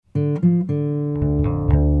From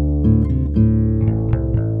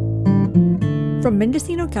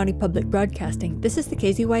Mendocino County Public Broadcasting, this is the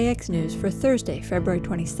KZYX News for Thursday, February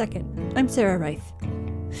 22nd. I'm Sarah Reith.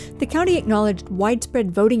 The county acknowledged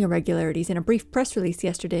widespread voting irregularities in a brief press release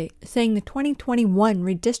yesterday, saying the 2021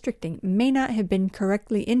 redistricting may not have been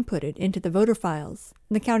correctly inputted into the voter files.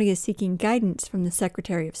 The county is seeking guidance from the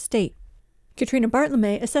Secretary of State. Katrina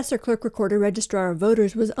Bartlemay, Assessor Clerk Recorder Registrar of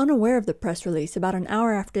Voters, was unaware of the press release about an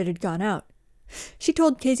hour after it had gone out. She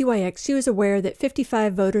told KZYX she was aware that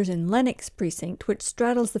 55 voters in Lennox precinct, which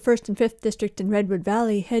straddles the 1st and 5th District in Redwood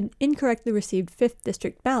Valley, had incorrectly received 5th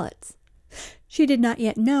District ballots. She did not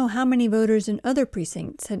yet know how many voters in other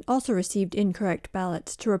precincts had also received incorrect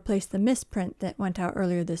ballots to replace the misprint that went out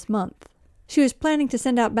earlier this month. She was planning to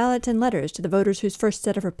send out ballots and letters to the voters whose first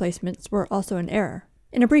set of replacements were also in error.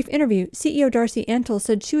 In a brief interview, CEO Darcy Antle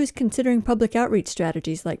said she was considering public outreach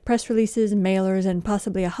strategies like press releases, mailers, and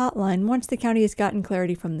possibly a hotline once the county has gotten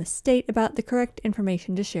clarity from the state about the correct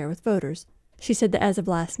information to share with voters. She said that as of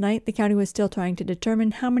last night, the county was still trying to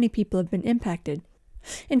determine how many people have been impacted.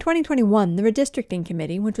 In 2021, the Redistricting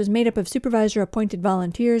Committee, which was made up of supervisor-appointed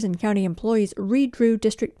volunteers and county employees, redrew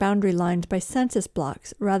district boundary lines by census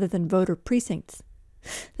blocks rather than voter precincts.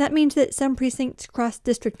 That means that some precincts crossed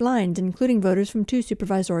district lines, including voters from 2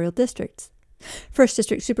 supervisorial districts. 1st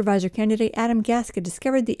District Supervisor candidate Adam Gaska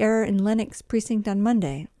discovered the error in Lennox precinct on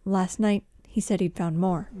Monday. Last night, he said he'd found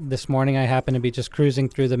more. This morning, I happened to be just cruising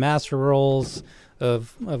through the master rolls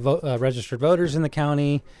of registered voters in the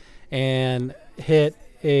county and hit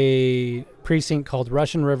a precinct called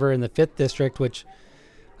Russian River in the 5th District, which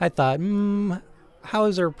I thought, how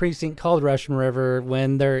is there a precinct called Russian River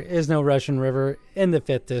when there is no Russian River in the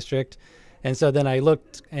 5th District? And so then I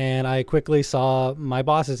looked and I quickly saw my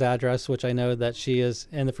boss's address, which I know that she is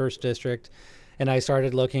in the 1st District. And I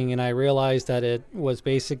started looking and I realized that it was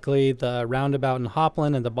basically the roundabout in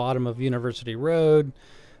Hopland and the bottom of University Road,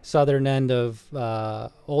 southern end of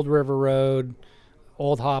Old River Road,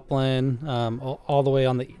 Old Hopland, all the way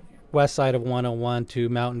on the west side of 101 to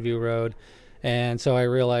Mountain View Road. And so I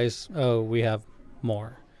realized, we have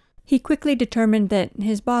more. He quickly determined that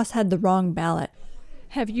his boss had the wrong ballot.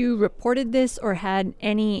 Have you reported this or had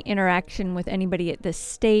any interaction with anybody at the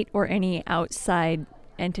state or any outside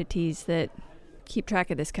entities that keep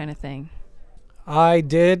track of this kind of thing? I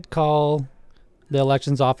did call the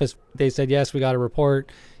elections office. They said, yes, we got a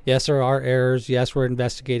report. Yes, there are errors. Yes, we're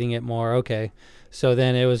investigating it more. Okay. So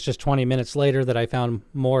then it was just 20 minutes later that I found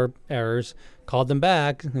more errors, called them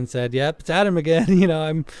back and said, yep, it's Adam again.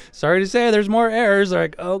 I'm sorry to say there's more errors. They're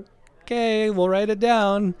like, okay, we'll write it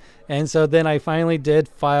down. And so then I finally did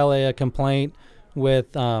file a complaint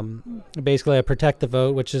with basically a Protect the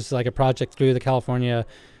Vote, which is like a project through the California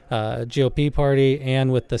GOP party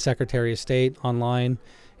and with the Secretary of State online.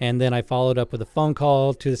 And then I followed up with a phone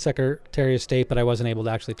call to the Secretary of State, but I wasn't able to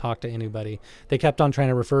actually talk to anybody. They kept on trying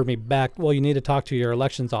to refer me back. Well, you need to talk to your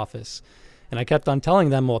elections office. And I kept on telling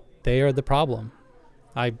them, well, they are the problem.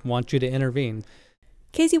 I want you to intervene.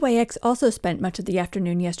 KZYX also spent much of the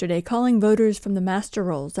afternoon yesterday calling voters from the master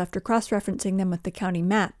rolls after cross-referencing them with the county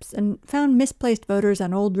maps and found misplaced voters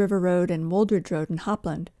on Old River Road and Woldridge Road in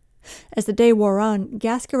Hopland. As the day wore on,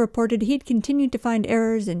 Gaska reported he'd continued to find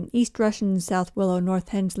errors in East Russian, South Willow, North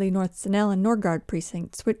Hensley, North Sinnell, and Norgard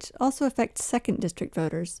precincts, which also affects 2nd District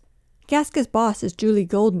voters. Gaska's boss is Julie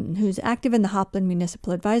Golden, who's active in the Hopland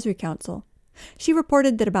Municipal Advisory Council. She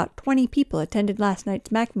reported that about 20 people attended last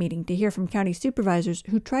night's MAC meeting to hear from county supervisors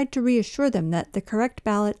who tried to reassure them that the correct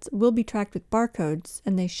ballots will be tracked with barcodes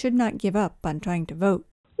and they should not give up on trying to vote.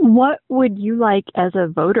 What would you like as a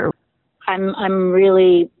voter? I'm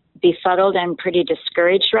really befuddled and pretty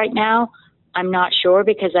discouraged right now. I'm not sure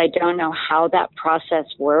because I don't know how that process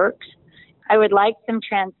works. I would like some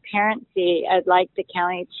transparency. I'd like the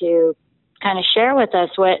county to kind of share with us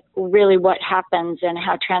what happens and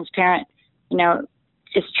how transparent,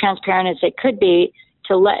 as transparent as it could be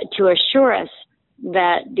to assure us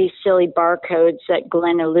that these silly barcodes that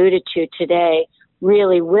Glenn alluded to today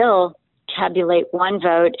really will tabulate one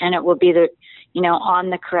vote and it will be on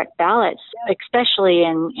the correct ballots, especially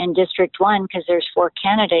in District 1, because there's 4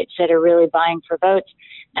 candidates that are really vying for votes.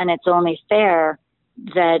 And it's only fair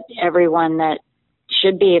that everyone that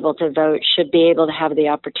should be able to vote should be able to have the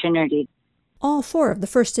opportunity. All 4 of the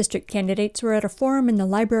 1st District candidates were at a forum in the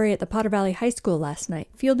library at the Potter Valley High School last night,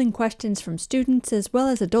 fielding questions from students as well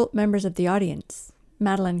as adult members of the audience.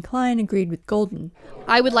 Madeline Klein agreed with Golden.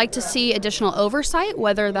 I would like to see additional oversight,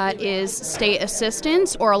 whether that is state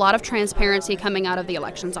assistance or a lot of transparency coming out of the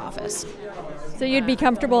elections office. So you'd be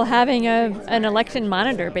comfortable having an election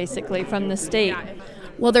monitor, basically, from the state?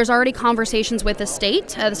 Well, there's already conversations with the state,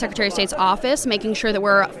 the Secretary of State's office, making sure that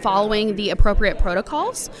we're following the appropriate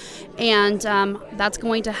protocols, and that's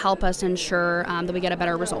going to help us ensure that we get a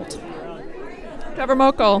better result. Trevor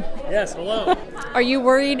Mokel. Yes, hello. Are you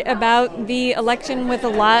worried about the election with a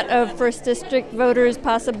lot of 1st District voters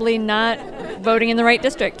possibly not voting in the right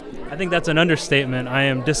district? I think that's an understatement. I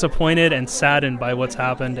am disappointed and saddened by what's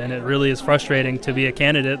happened, and it really is frustrating to be a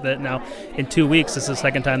candidate that now in 2 weeks this is the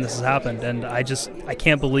second time this has happened, and I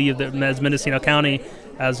can't believe that as Mendocino County,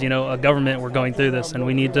 as a government, we're going through this, and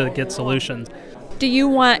we need to get solutions. Do you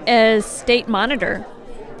want a state monitor?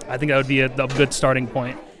 I think that would be a good starting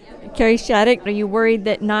point. Carrie Shattuck, are you worried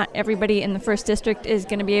that not everybody in the 1st District is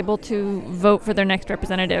going to be able to vote for their next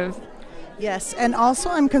representative? Yes, and also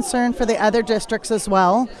I'm concerned for the other districts as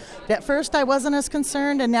well. At first I wasn't as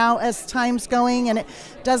concerned, and now as time's going and it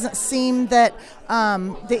doesn't seem that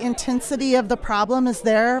the intensity of the problem is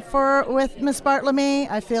there with Ms. Bartlemy,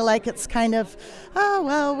 I feel like it's kind of,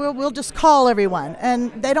 we'll just call everyone.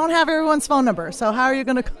 And they don't have everyone's phone number, so how are you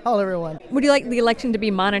going to call everyone? Would you like the election to be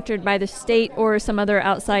monitored by the state or some other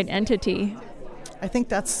outside entity? I think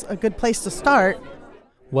that's a good place to start.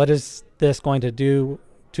 What is this going to do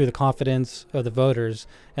to the confidence of the voters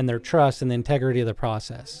and their trust in the integrity of the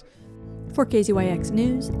process? For KZYX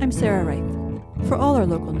News, I'm Sarah Reith. For all our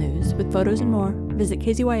local news, with photos and more, visit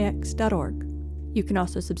kzyx.org. You can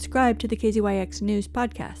also subscribe to the KZYX News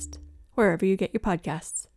podcast, wherever you get your podcasts.